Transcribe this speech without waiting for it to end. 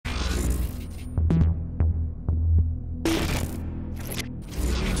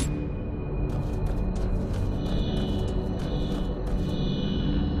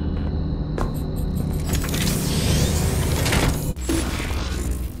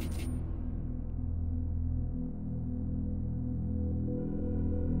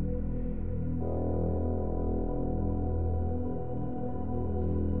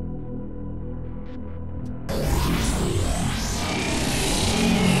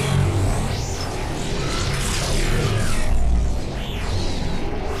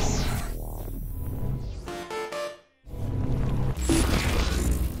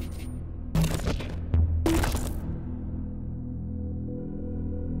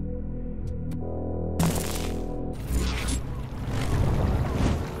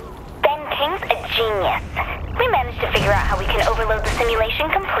managed to figure out how we can overload the simulation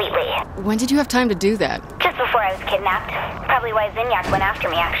completely. When did you have time to do that? Just before I was kidnapped. Probably why Zinyak went after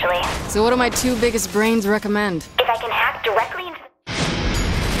me, actually. So what do my two biggest brains recommend? If I can hack directly into...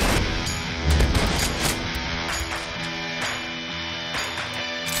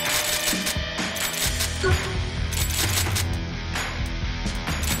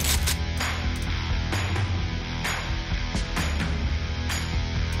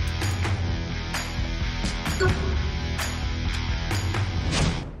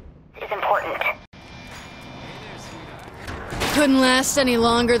 is important. Couldn't last any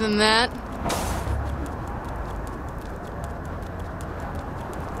longer than that.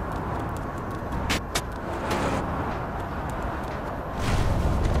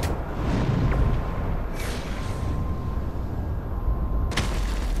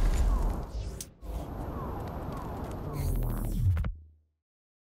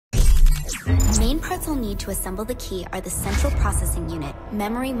 The main parts I'll need to assemble the key are the central processing unit,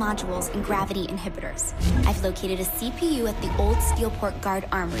 memory modules, and gravity inhibitors. I've located a CPU at the old Steelport Guard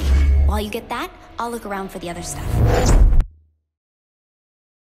Armory. While you get that, I'll look around for the other stuff.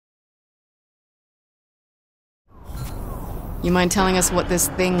 You mind telling us what this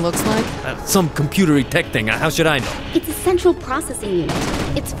thing looks like? Some computery tech thing. How should I know? It's a central processing unit.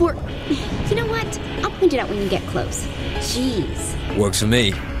 It's for... You know what? I'll point it out when you get close. Jeez. Works for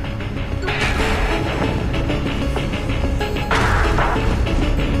me.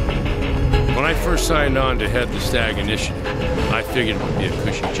 When I first signed on to head the Stag Initiative, I figured it would be a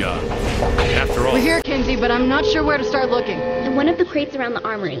cushy job. After all... We're here, Kinsey, but I'm not sure where to start looking. In one of the crates around the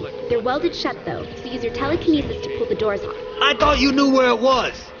armory. They're welded shut, though, so use your telekinesis to pull the doors off. I thought you knew where it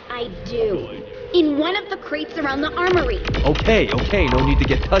was. I do. In one of the crates around the armory. Okay, no need to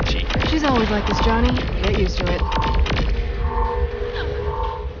get touchy. She's always like this, Johnny. Get used to it.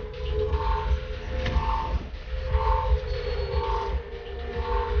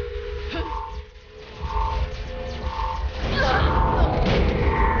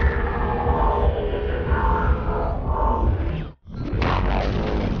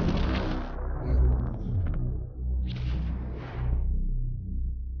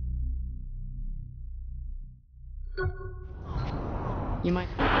 You might...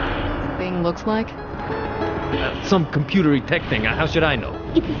 This thing looks like? Some computery tech thing. How should I know?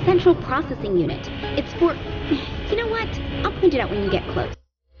 It's a central processing unit. It's for... You know what? I'll point it out when you get close.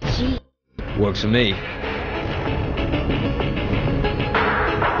 Gee. Works for me.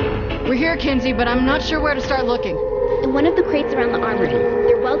 We're here, Kinsey, but I'm not sure where to start looking. In one of the crates around the armory.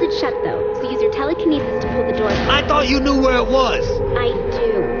 They're welded shut, though, so use your telekinesis to pull the doors off. I thought you knew where it was. I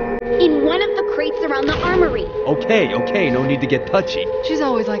do. In one of the crates around the armory. Okay, no need to get touchy. She's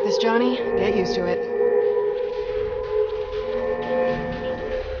always like this, Johnny. Get used to it.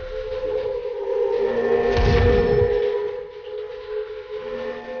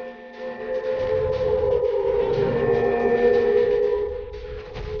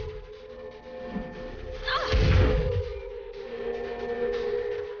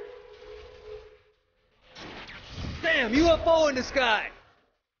 Damn, UFO in the sky.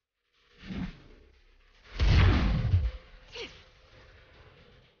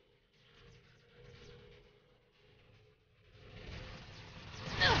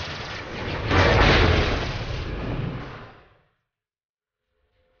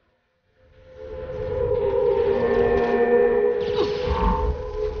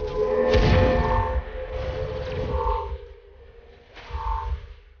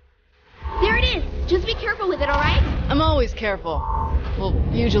 There it is. Just be careful with it, all right? I'm always careful. Well,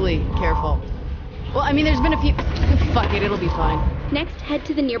 usually careful. Well, I mean, there's been a few... Fuck it, it'll be fine. Next, head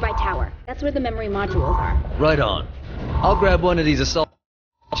to the nearby tower. That's where the memory modules are. Right on. I'll grab one of these assault...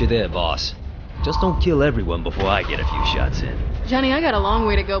 You there, boss. Just don't kill everyone before I get a few shots in. Johnny, I got a long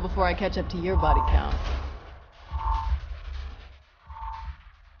way to go before I catch up to your body count.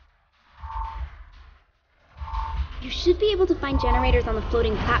 You should be able to find generators on the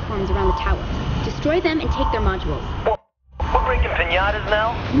floating platforms around the towers. Destroy them and take their modules. We're breaking pinatas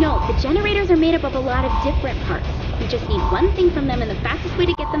now? No, the generators are made up of a lot of different parts. We just need one thing from them, and the fastest way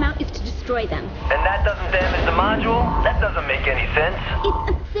to get them out is to destroy them. And that doesn't damage the module? That doesn't make any sense. It's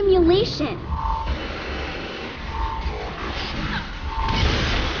a simulation.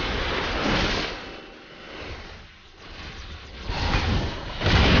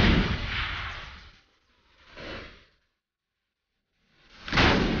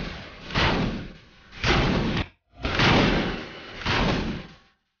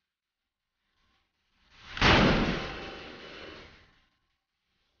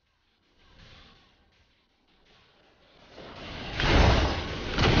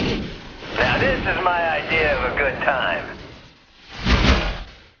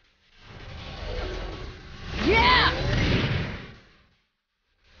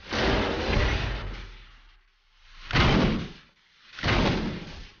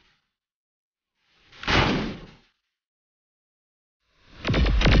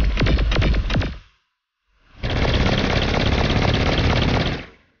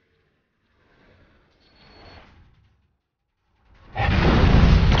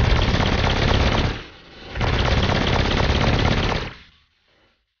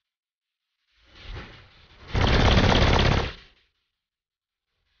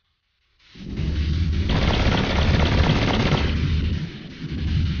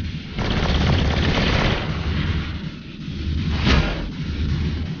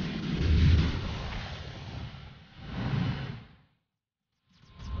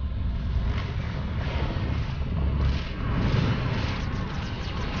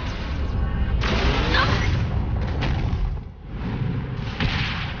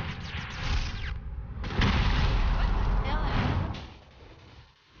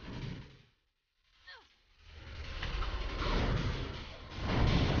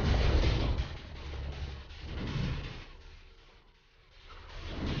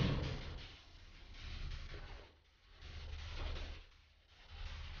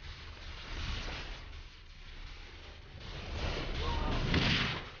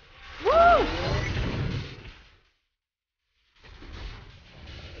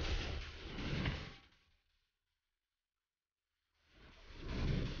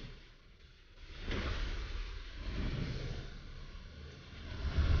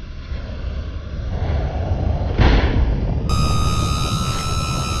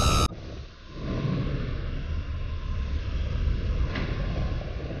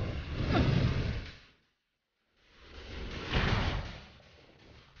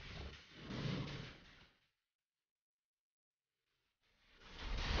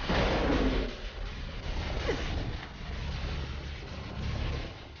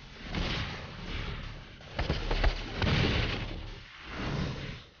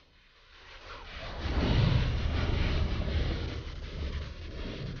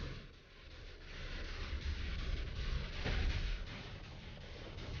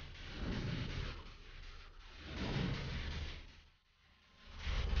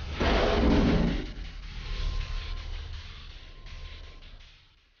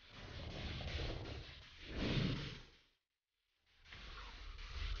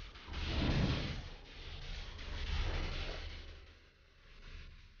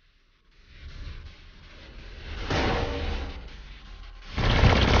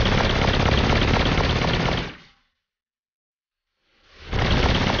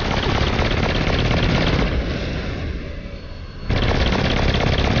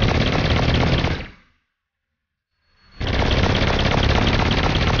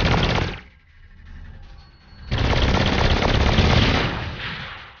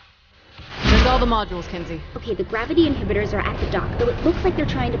 Install the modules, Kinsey. Okay, the gravity inhibitors are at the dock, though it looks like they're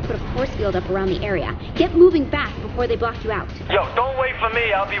trying to put a force field up around the area. Get moving fast before they block you out. Yo, don't wait for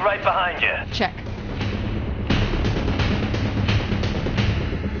me. I'll be right behind you. Check.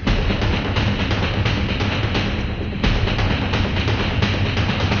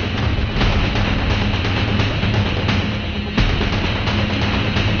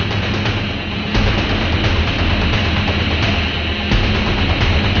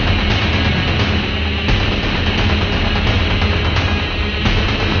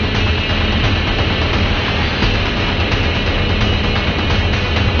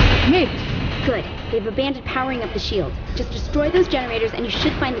 They've abandoned powering up the shield. Just destroy those generators and you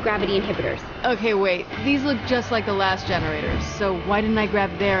should find the gravity inhibitors. Okay, wait. These look just like the last generators, so why didn't I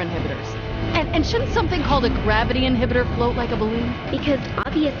grab their inhibitors? And shouldn't something called a gravity inhibitor float like a balloon? Because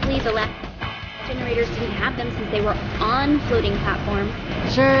obviously the last generators didn't have them since they were on floating platforms.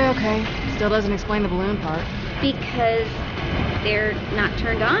 Sure, okay. Still doesn't explain the balloon part. Because they're not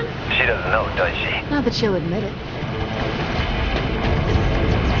turned on? She doesn't know, does she? Not that she'll admit it.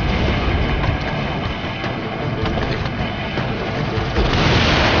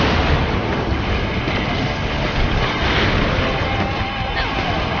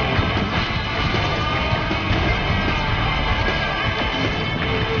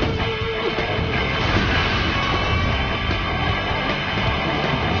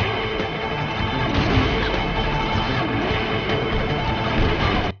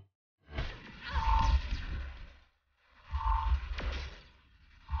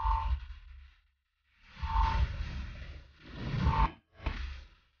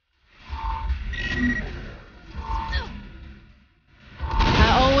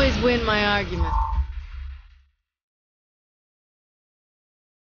 Win my argument.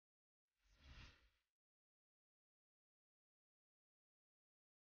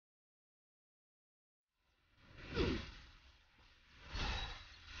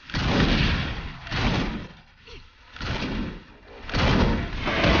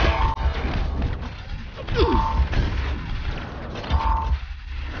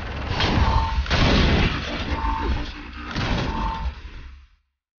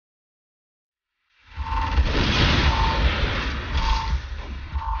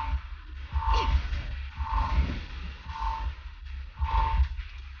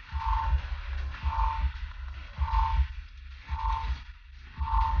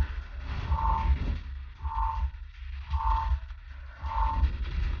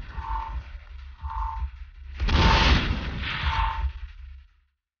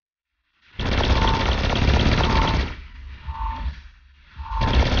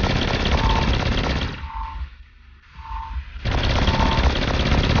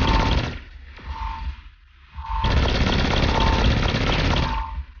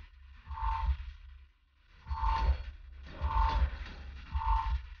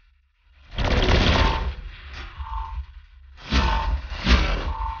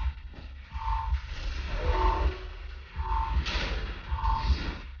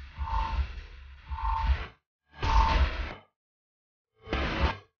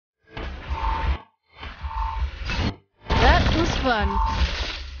 Fun.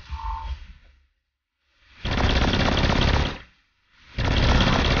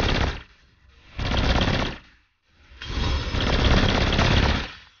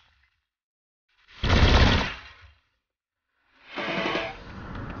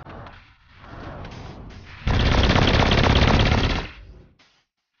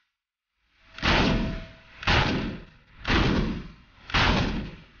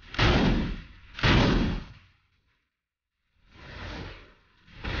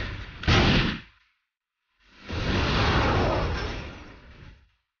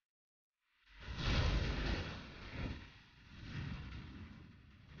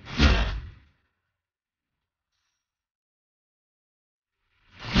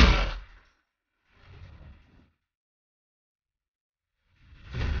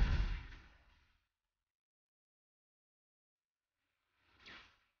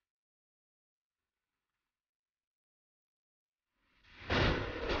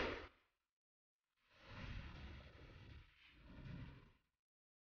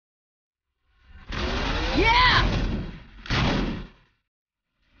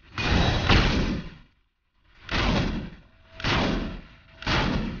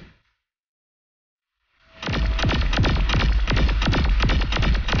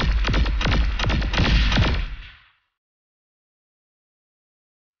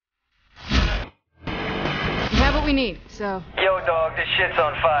 We need, so... Yo, dog, this shit's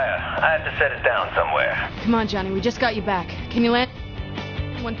on fire. I have to set it down somewhere. Come on, Johnny, we just got you back. Can you land?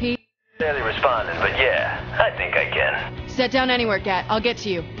 One piece? Barely responding, but yeah, I think I can. Set down anywhere, Gat. I'll get to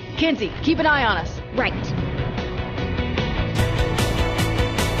you. Kinsey, keep an eye on us. Right.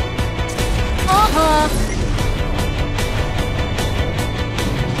 Uh-huh.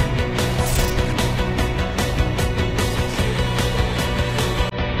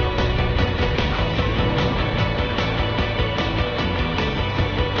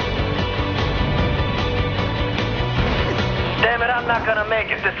 Damn it, I'm not gonna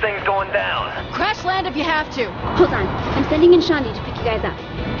make it. This thing's going down. Crash land if you have to. Hold on. I'm sending in Shandi to pick you guys up.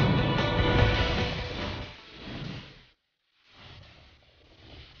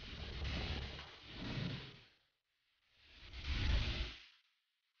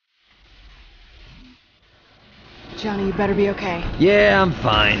 Johnny, you better be okay. Yeah, I'm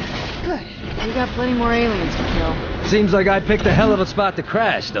fine. Good. We got plenty more aliens to kill. Seems like I picked a hell of a spot to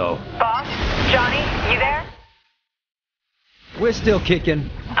crash, though. Boss? Johnny? You there? We're still kicking.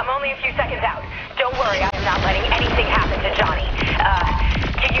 I'm only a few seconds out. Don't worry, I am not letting anything happen to Johnny.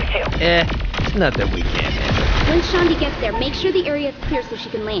 To you two. It's not that we can't handle. Once Shandi gets there, make sure the area is clear so she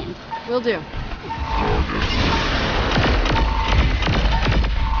can land. Will do.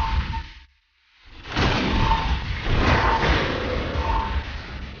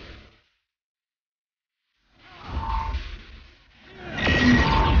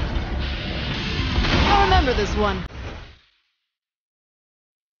 I'll remember this one.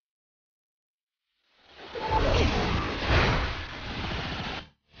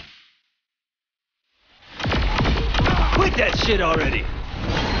 Quit that shit already!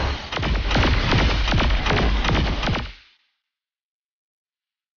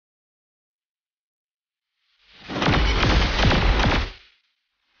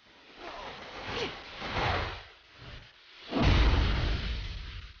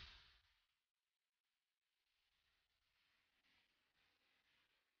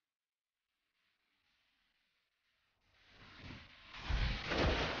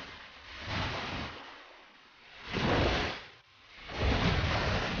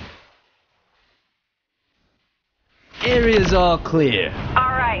 Area's all clear.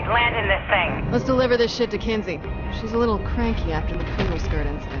 Alright, landing this thing. Let's deliver this shit to Kinsey. She's a little cranky after the poodle skirt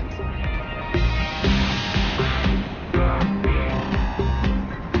incident.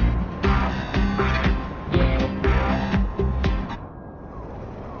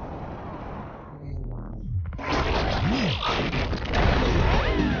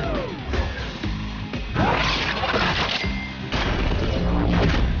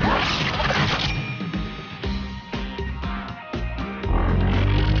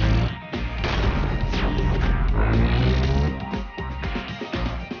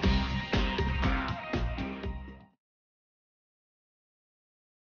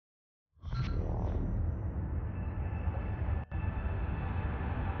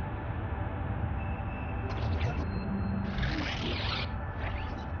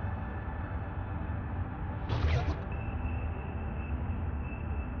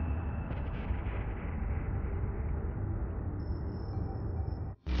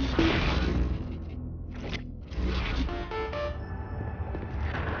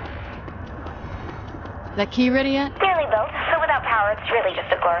 That key ready yet? Barely built, so without power, it's really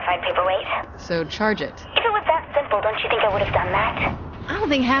just a glorified paperweight. So charge it. If it was that simple, don't you think I would have done that? I don't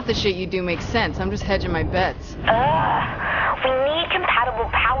think half the shit you do makes sense. I'm just hedging my bets. We need compatible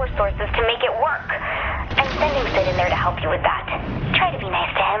power sources to make it work. I'm sending Sid in there to help you with that. Try to be nice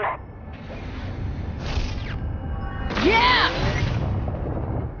to him. Yeah!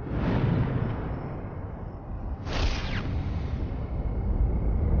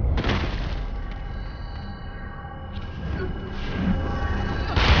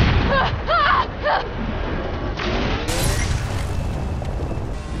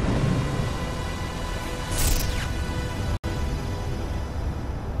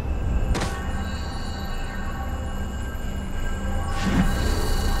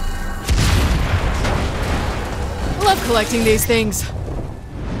 Love collecting these things.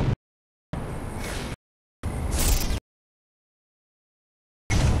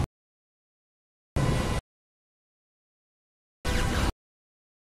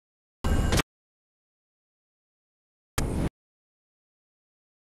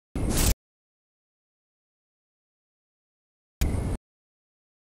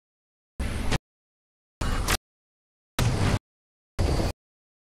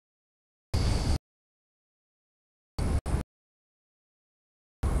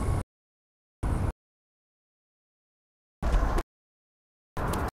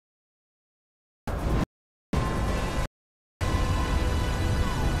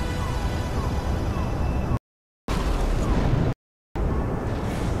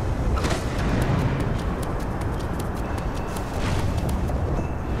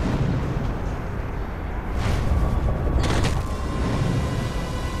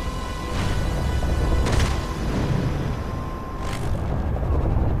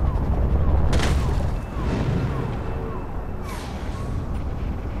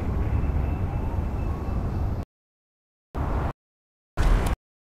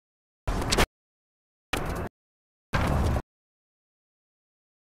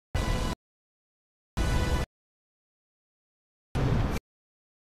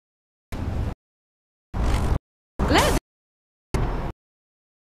 Let's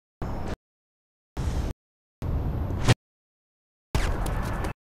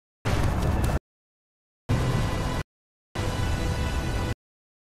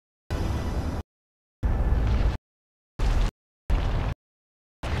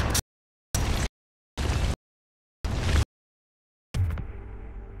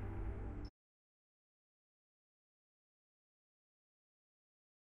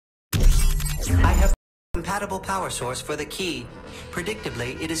I have a compatible power source for the key.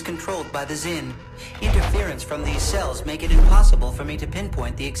 Predictably, it is controlled by the Zin. Interference from these cells make it impossible for me to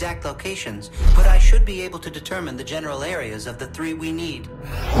pinpoint the exact locations, but I should be able to determine the general areas of the three we need.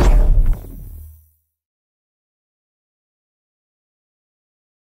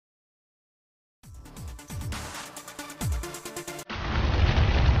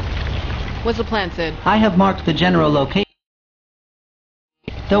 What's the plan, Sid? I have marked the general location,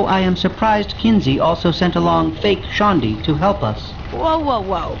 though I am surprised Kinsey also sent along fake Shondi to help us. Whoa, whoa,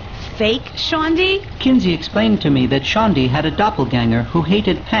 whoa. Fake Shondi? Kinsey explained to me that Shondi had a doppelganger who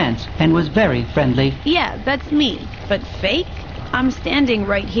hated pants and was very friendly. Yeah, that's me. But fake? I'm standing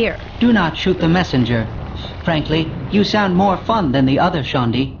right here. Do not shoot the messenger. Frankly, you sound more fun than the other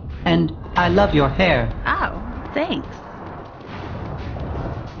Shondi, and I love your hair. Oh, thanks.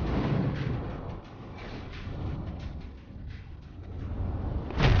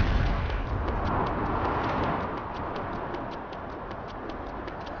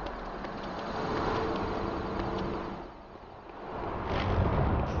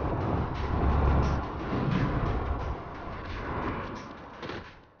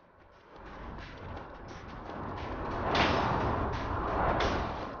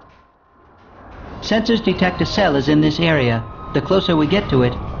 Sensors detect a cell is in this area. The closer we get to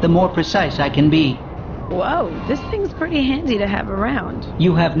it, the more precise I can be. Whoa, this thing's pretty handy to have around.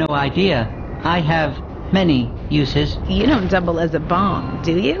 You have no idea. I have many uses. You don't double as a bomb,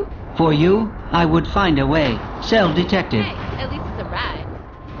 do you? For you, I would find a way. Cell detected. Hey, at least it's a ride.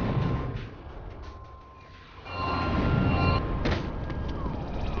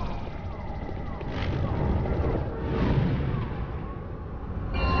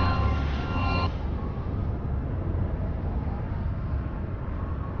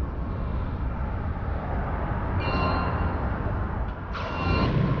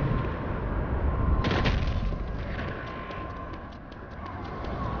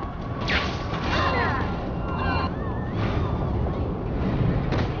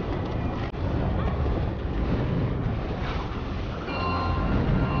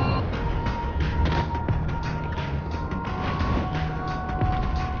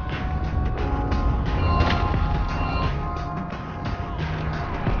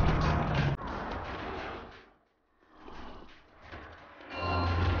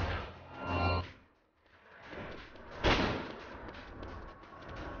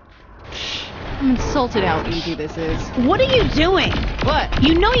 I'm insulted how easy this is. What are you doing? What?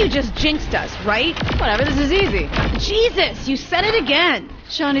 You know you just jinxed us, right? Whatever, this is easy. Jesus, you said it again.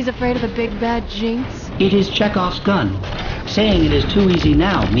 Shawnee's afraid of the big bad jinx. It is Chekhov's gun. Saying it is too easy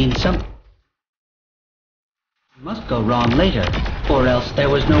now means something must go wrong later, or else there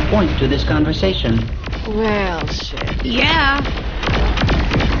was no point to this conversation. Well, shit. Yeah.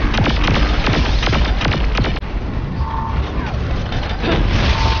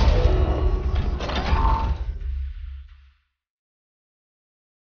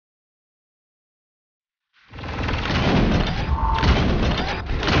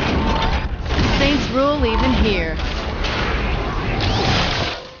 Saints rule even here.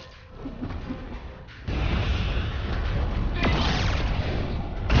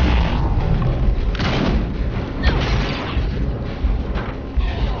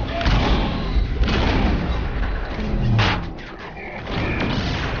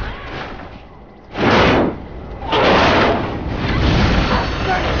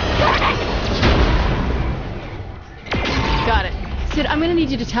 Got it. Sid, I'm gonna need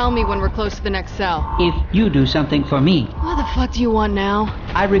you to tell me when we're close to the next cell. If you do something for me, What the fuck do you want now?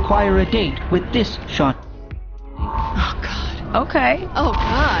 I require a date with this Sean. Oh, God. Okay. Oh,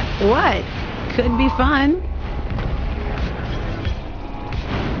 God. What? Could be fun.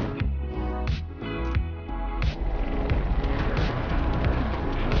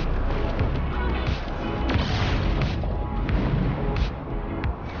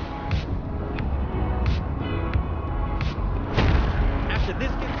 After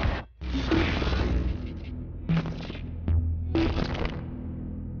this gets...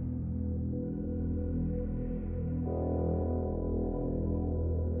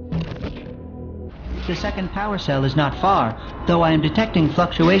 The second power cell is not far, though I am detecting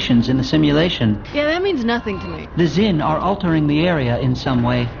fluctuations in the simulation. Yeah, that means nothing to me. The Zin are altering the area in some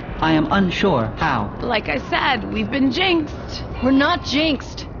way. I am unsure how. Like I said, we've been jinxed. We're not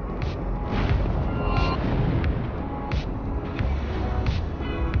jinxed.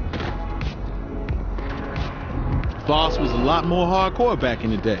 Boss was a lot more hardcore back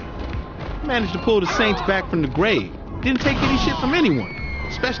in the day. Managed to pull the Saints back from the grave. Didn't take any shit from anyone,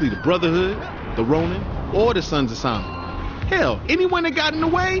 especially the Brotherhood, the Ronin, or the Sons of Solomon. Hell, anyone that got in the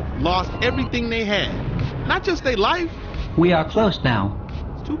way lost everything they had. Not just their life. We are close now.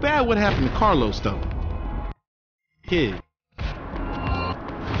 It's too bad what happened to Carlos, though. Kid.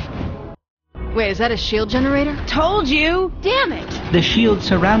 Wait, is that a shield generator? Told you! Damn it! The shield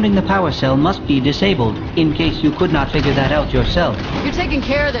surrounding the power cell must be disabled, in case you could not figure that out yourself. You're taking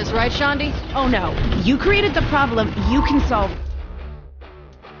care of this, right, Shandi? Oh no, you created the problem, you can solve it.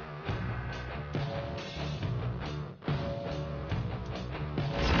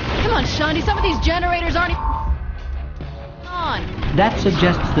 Come on, Shandi, some of these generators aren't on. That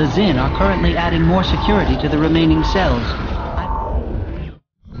suggests the Zin are currently adding more security to the remaining cells.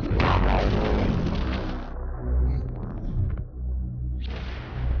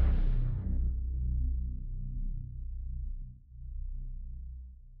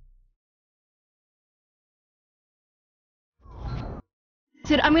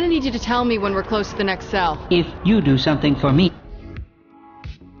 Sid, I'm gonna need you to tell me when we're close to the next cell. If you do something for me.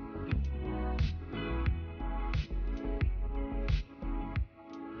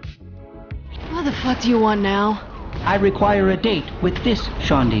 What the fuck do you want now? I require a date with this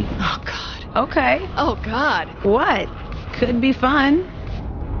Shandi. Oh, God. Okay. Oh, God. What? Could be fun.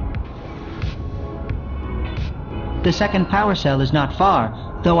 The second power cell is not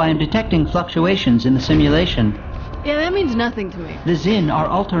far, though I am detecting fluctuations in the simulation. Yeah, that means nothing to me. The Zin are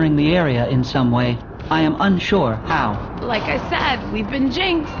altering the area in some way. I am unsure how. Like I said, we've been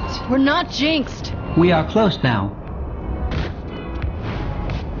jinxed. We're not jinxed. We are close now.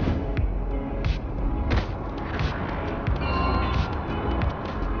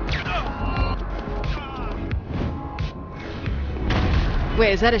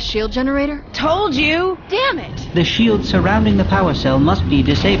 Wait, is that a shield generator? Told you! Damn it! The shield surrounding the power cell must be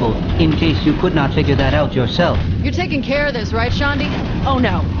disabled, in case you could not figure that out yourself. You're taking care of this, right, Shandi? Oh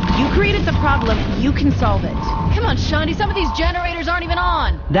no, you created the problem, you can solve it. Come on, Shandi, some of these generators aren't even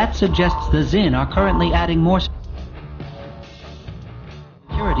on. That suggests the Zin are currently adding more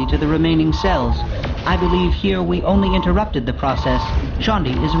security to the remaining cells. I believe here we only interrupted the process.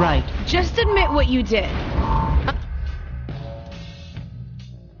 Shandi is right. Just admit what you did.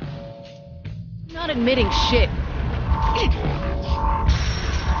 Not admitting shit.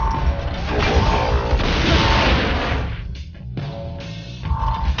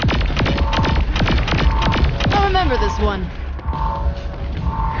 I remember this one.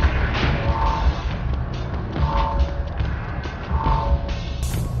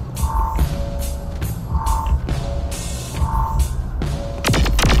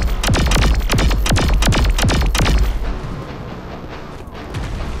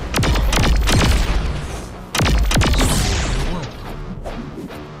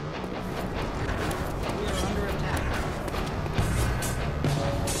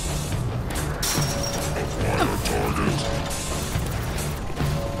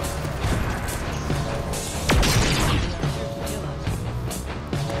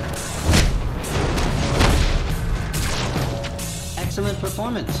 Excellent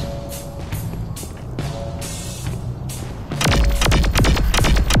performance.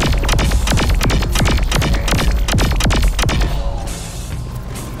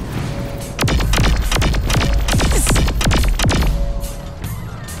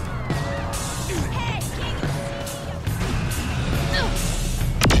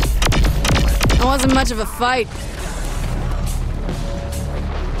 It wasn't much of a fight.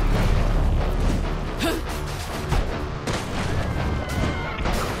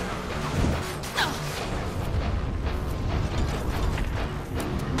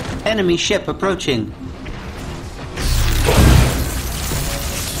 Enemy ship approaching.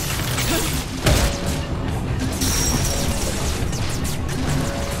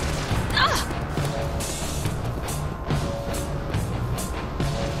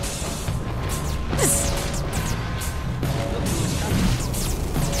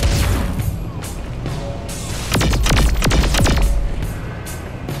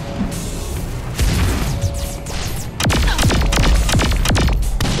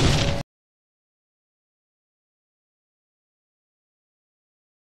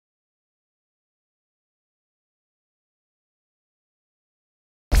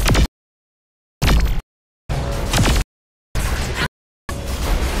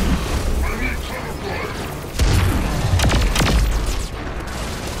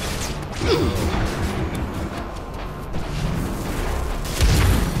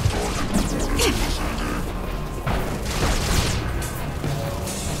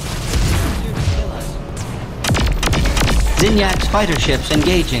 Zinyax fighter ships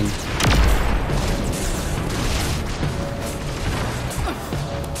engaging.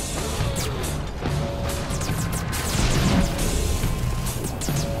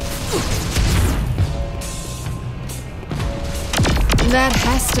 That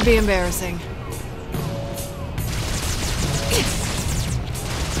has to be embarrassing.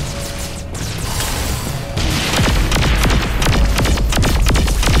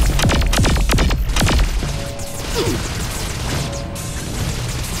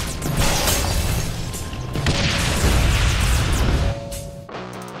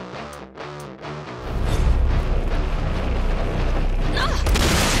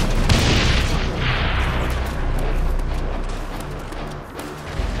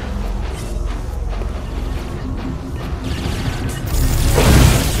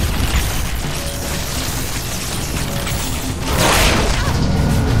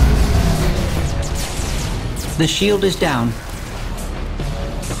 The shield is down.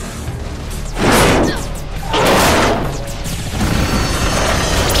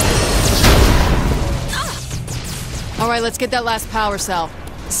 Alright, let's get that last power cell.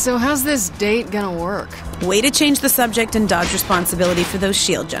 So how's this date gonna work? Way to change the subject and dodge responsibility for those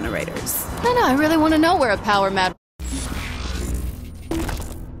shield generators. No, I really want to know where a power mat...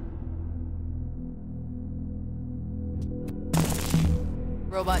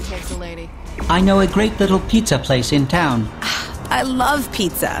 Robot takes a lady. I know a great little pizza place in town. I love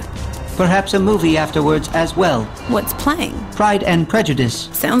pizza. Perhaps a movie afterwards as well. What's playing? Pride and Prejudice.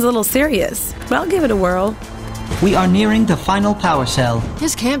 Sounds a little serious, but I'll give it a whirl. We are nearing the final power cell.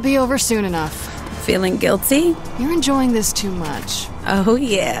 This can't be over soon enough. Feeling guilty? You're enjoying this too much. Oh,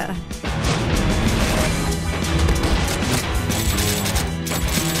 yeah.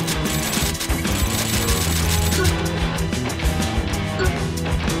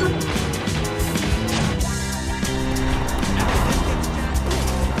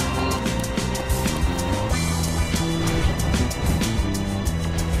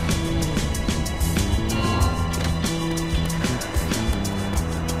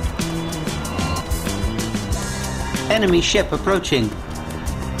 Enemy ship approaching.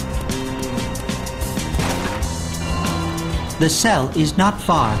 The cell is not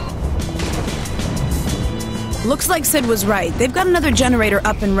far. Looks like Sid was right. They've got another generator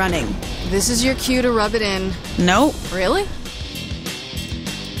up and running. This is your cue to rub it in. Nope. Really?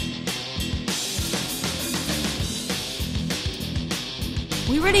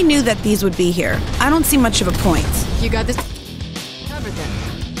 We already knew that these would be here. I don't see much of a point. You got this covered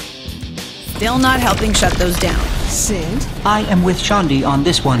then. Still not helping shut those down. Sid? I am with Shandi on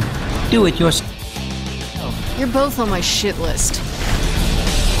this one. Do it yourself. You're both on my shit list.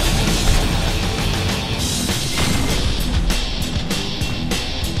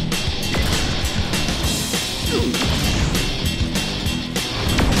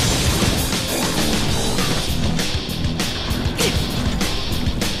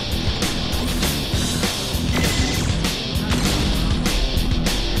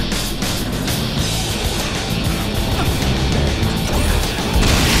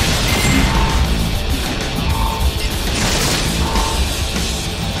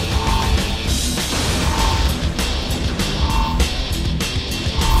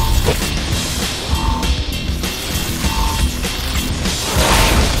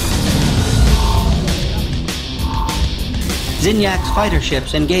 Zinyax fighter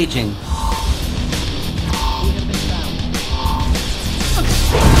ships engaging.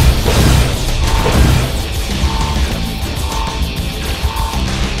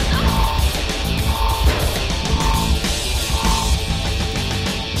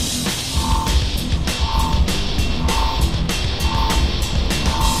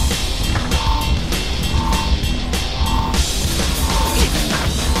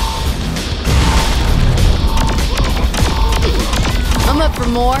 For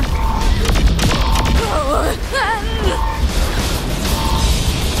more?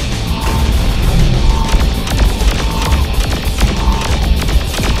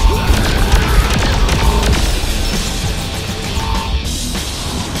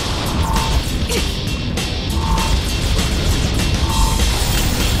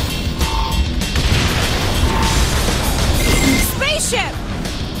 Spaceship!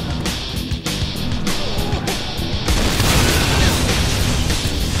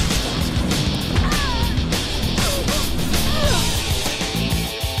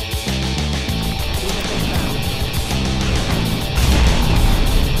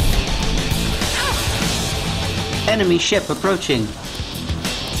 Enemy ship approaching.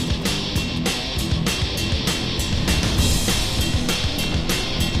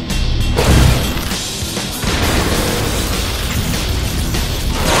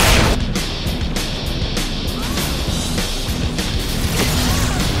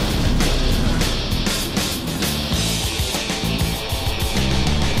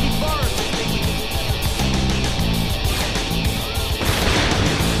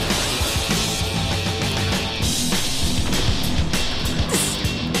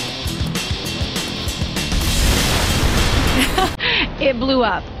 blew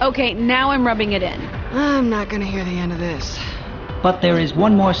up. Okay, now I'm rubbing it in. I'm not gonna hear the end of this. But there is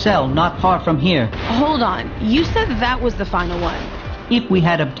one more cell not far from here. Hold on. You said that was the final one. If we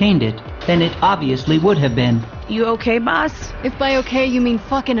had obtained it, then it obviously would have been. You okay, boss? If by okay you mean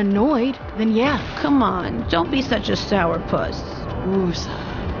fucking annoyed, then yeah. Come on, don't be such a sourpuss. Oosa.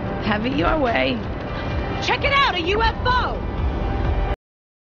 Have it your way. Check it out, a UFO!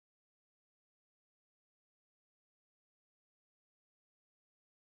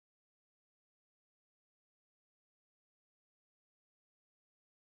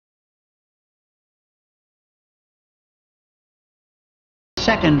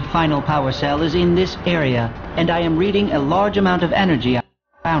 Second final power cell is in this area, and I am reading a large amount of energy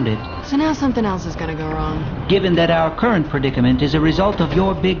around it. So now something else is gonna go wrong. Given that our current predicament is a result of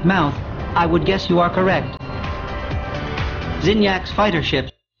your big mouth, I would guess you are correct. Zinyak's fighter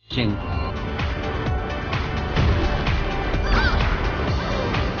ship.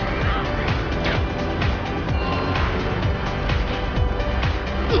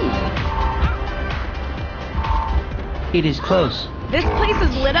 It is close. This place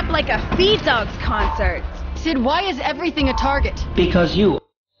is lit up like a Feed Dogs concert. Sid, why is everything a target? Because you...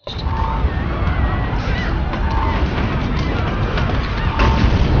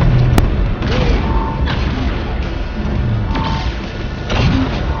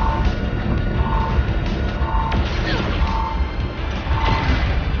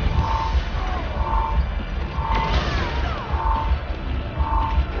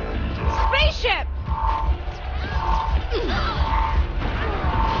 Spaceship!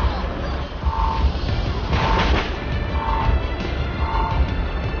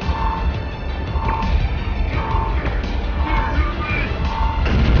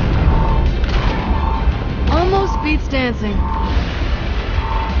 Almost beats dancing.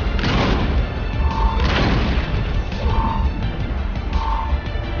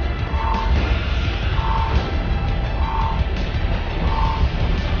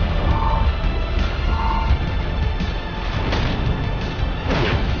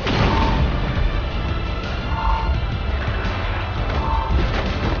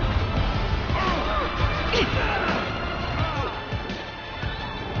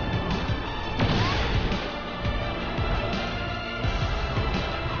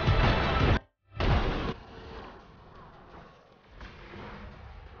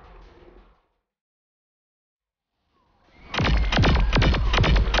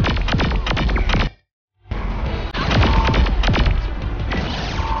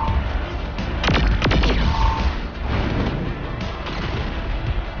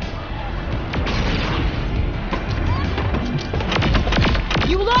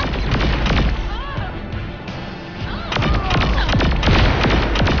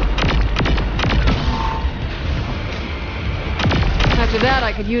 After that,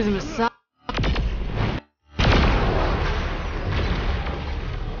 I could use him as some.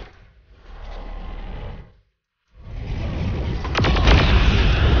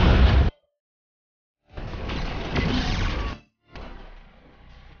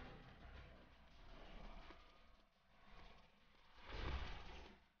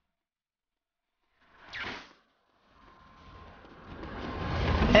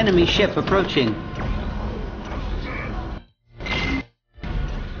 Enemy ship approaching.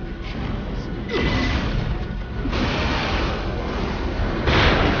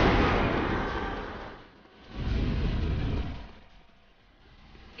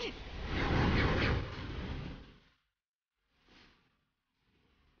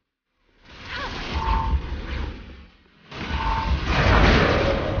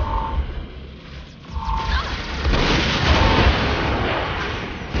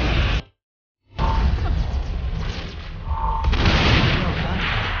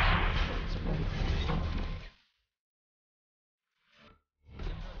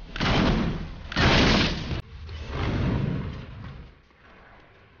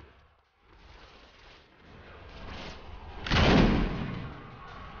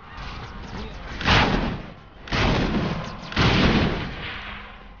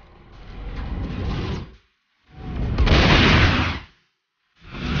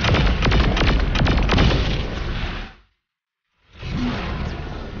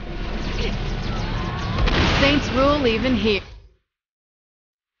 Saints rule even here.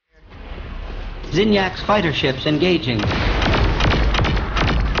 Zinyak's fighter ships engaging.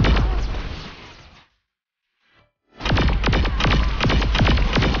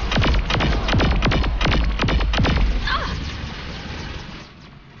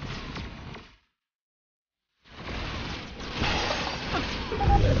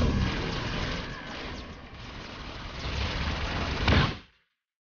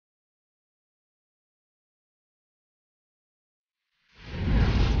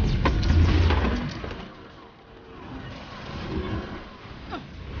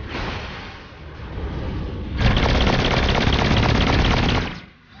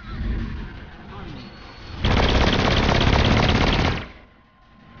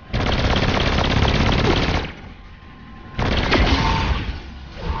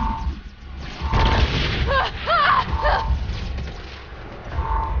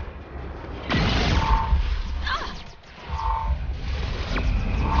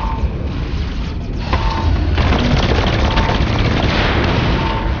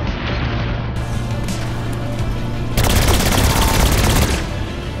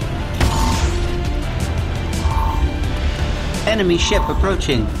 Enemy ship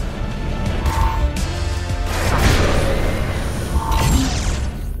approaching.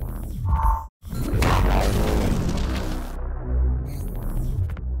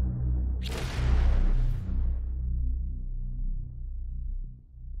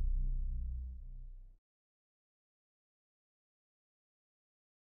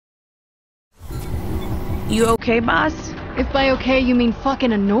 You okay, boss? If by okay you mean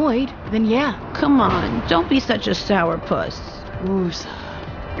fucking annoyed, then yeah. Come on, don't be such a sourpuss. Ooze.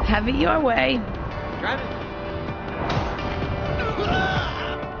 Have it your way. Drive it.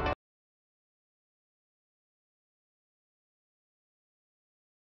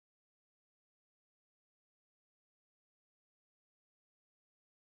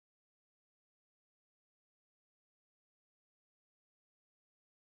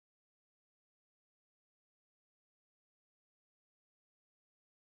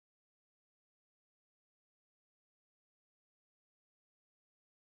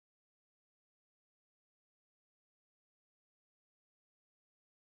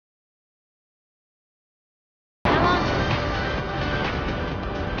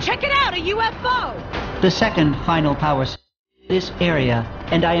 Check it out, a UFO! The second final power this area,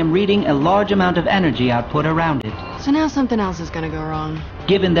 and I am reading a large amount of energy output around it. So now something else is gonna go wrong.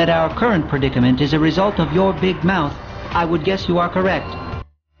 Given that our current predicament is a result of your big mouth, I would guess you are correct.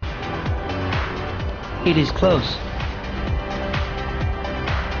 It is close.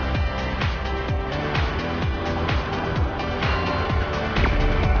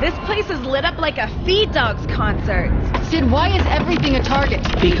 This place is lit up like a Feed Dogs concert. Sid, why is everything a target?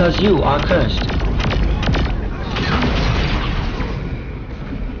 Because you are cursed.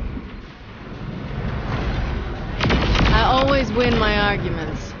 I always win my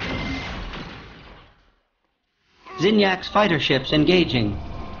arguments. Zinyak's fighter ships engaging.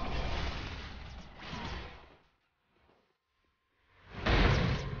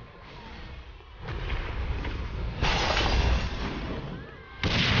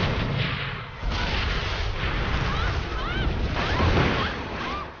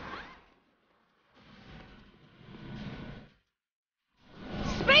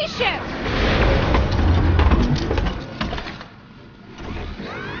 Spaceship!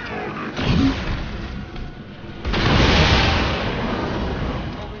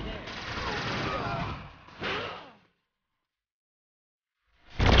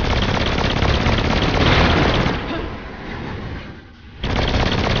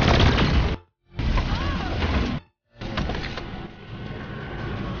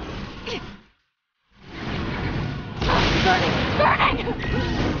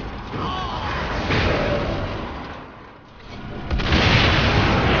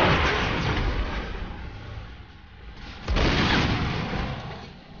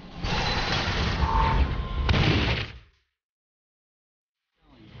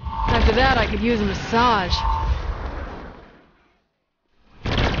 After that, I could use a massage.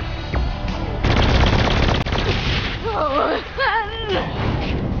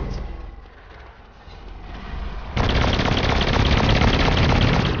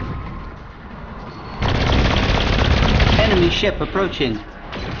 Enemy ship approaching.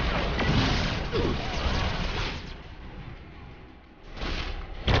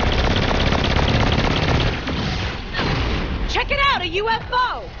 Check it out, a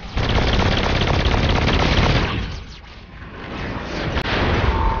UFO!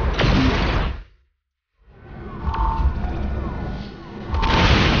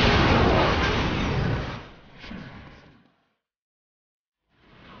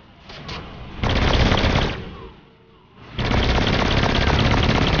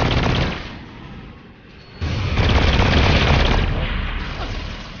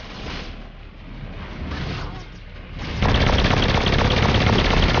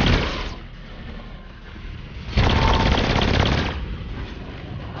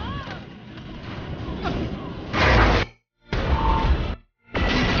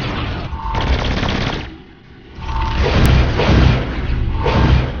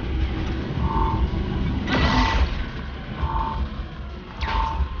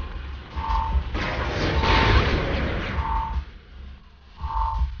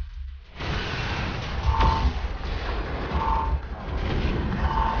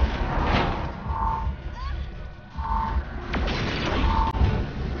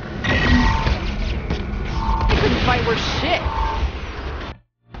 Fight worth shit.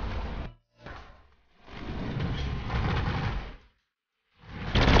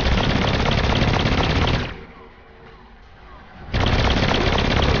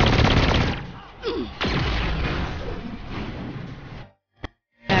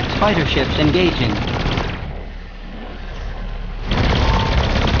 Fighter ships engaging.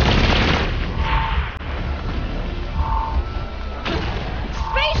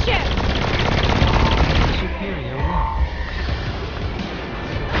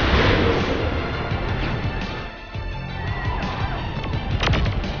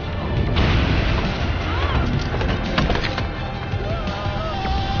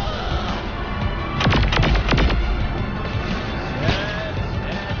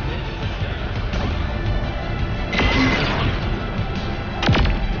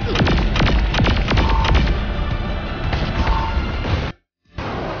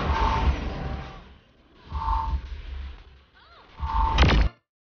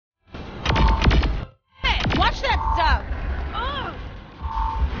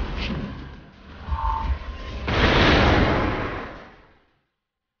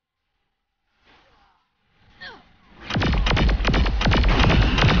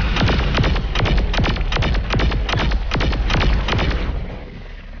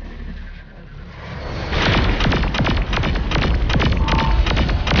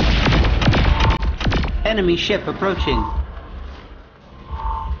 Enemy ship approaching.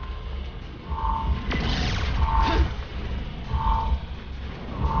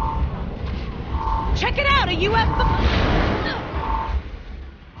 Check it out, a UFO!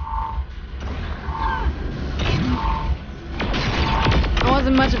 It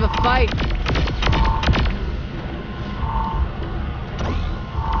wasn't much of a fight.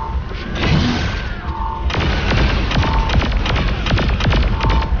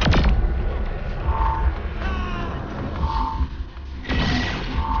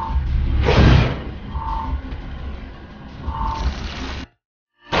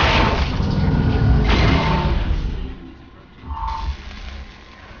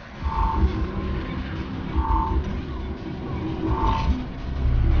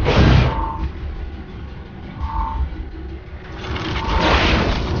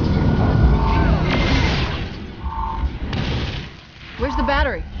 Where's the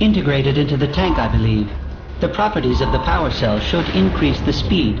battery? Integrated into the tank, I believe. The properties of the power cell should increase the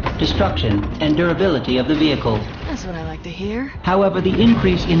speed, destruction, and durability of the vehicle. That's what I like to hear. However, the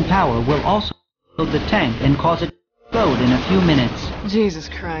increase in power will also load the tank and cause it to explode in a few minutes. Jesus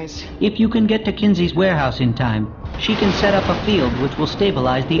Christ. If you can get to Kinsey's warehouse in time, she can set up a field which will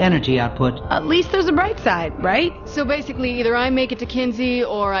stabilize the energy output. At least there's a bright side, right? So basically, either I make it to Kinsey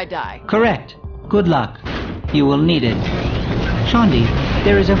or I die. Correct. Good luck. You will need it. Shondi,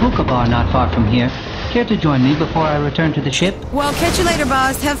 there is a hookah bar not far from here. Care to join me before I return to the ship? Well, catch you later,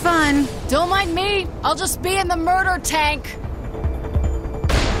 boss. Have fun. Don't mind me. I'll just be in the murder tank.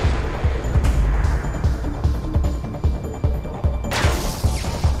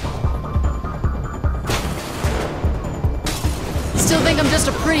 Still think I'm just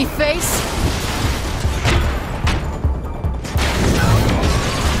a pretty face?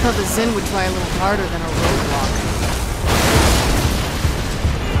 I thought the Zen would try a little harder than a roadblock.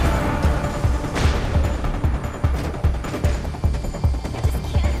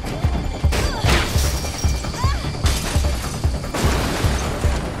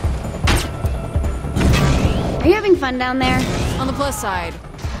 Are you having fun down there? On the plus side,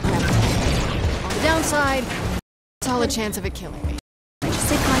 on the downside, solid chance of it killing me.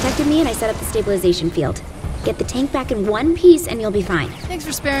 Sid contacted me and I set up the stabilization field. Get the tank back in one piece and you'll be fine. Thanks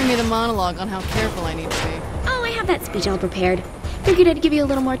for sparing me the monologue on how careful I need to be. Oh, I have that speech all prepared. Figured I'd give you a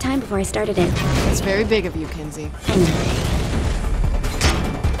little more time before I started it. It's very big of you, Kinsey. I know.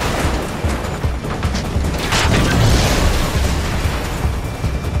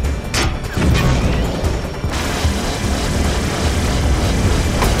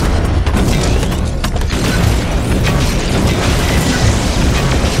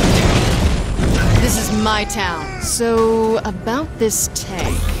 My town. So, about this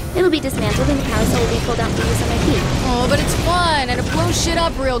tank. It'll be dismantled and the power cell will be pulled out for use on my feet. Oh, but it's fun and it blows shit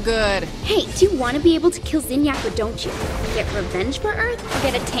up real good. Hey, do you want to be able to kill Zinyak or don't you? Get revenge for Earth or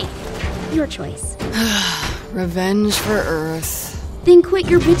get a tank? Your choice. Revenge for Earth. Then quit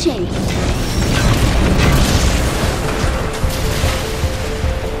your bitching.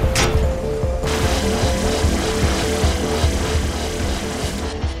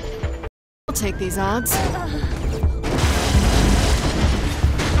 I'll take these odds.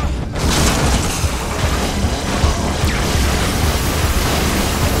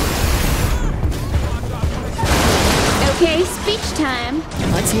 Okay, speech time.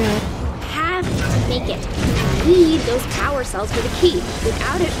 Let's hear it. Have to make it. We need those power cells for the key.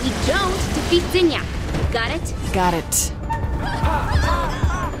 Without it, we don't defeat Zinyak. Got it? Got it.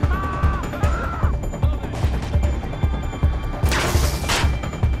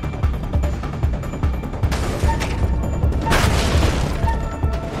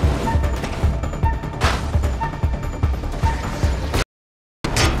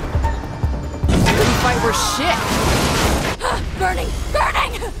 Shit! Burning!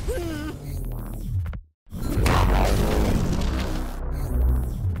 Burning!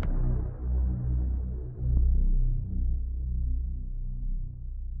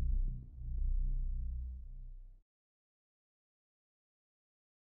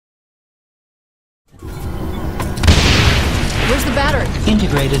 Where's the battery?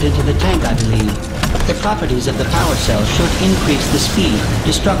 Integrated into the tank, I believe. The properties of the power cell should increase the speed,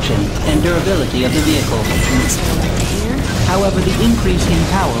 destruction, and durability of the vehicle. However, the increase in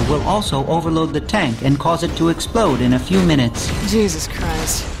power will also overload the tank and cause it to explode in a few minutes. Jesus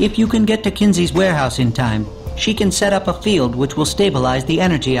Christ. If you can get to Kinsey's warehouse in time, she can set up a field which will stabilize the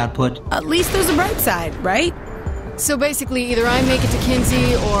energy output. At least there's a bright side, right? So basically, either I make it to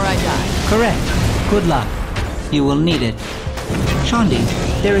Kinsey or I die. Correct. Good luck. You will need it. Shondi,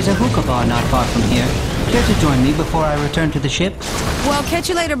 there is a hookah bar not far from here. Care to join me before I return to the ship? Well, catch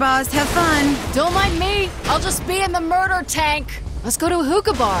you later, boss. Have fun. Don't mind me. I'll just be in the murder tank. Let's go to a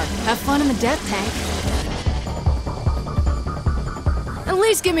hookah bar. Have fun in the death tank. At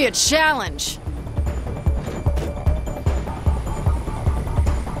least give me a challenge.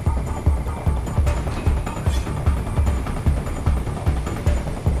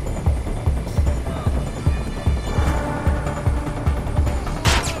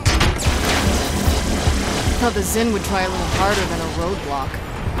 Thought the Zin would try a little harder than a roadblock.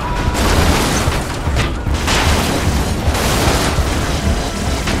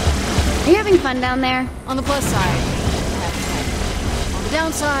 Are you having fun down there? On the plus side, on the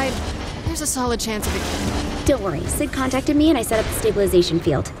downside, there's a solid chance of it. Don't worry, Sid contacted me and I set up the stabilization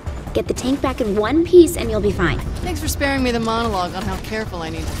field. Get the tank back in one piece and you'll be fine. Thanks for sparing me the monologue on how careful I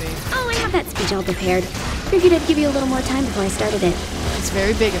need to be. Oh, I have that speech all prepared. Figured I'd give you a little more time before I started it. It's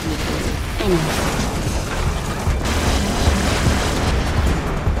very big of you, Susan. I know.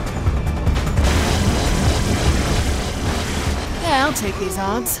 Yeah, I'll take these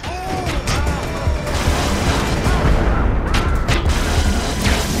odds.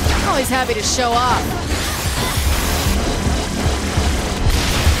 Always happy to show off.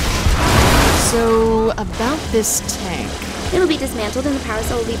 So, about this tank. It'll be dismantled and the power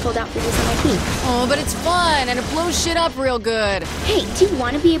cell will be pulled out for use on my key. Oh, but it's fun and it blows shit up real good. Hey, do you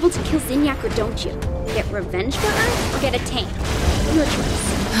want to be able to kill Zinyak or don't you? Get revenge for Earth or get a tank? Your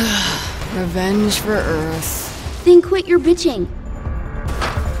choice. Revenge for Earth. Then quit your bitching.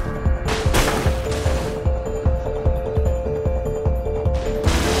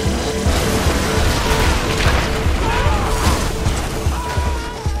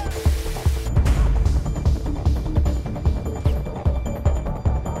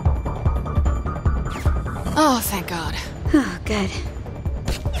 Oh, thank God. Oh, good.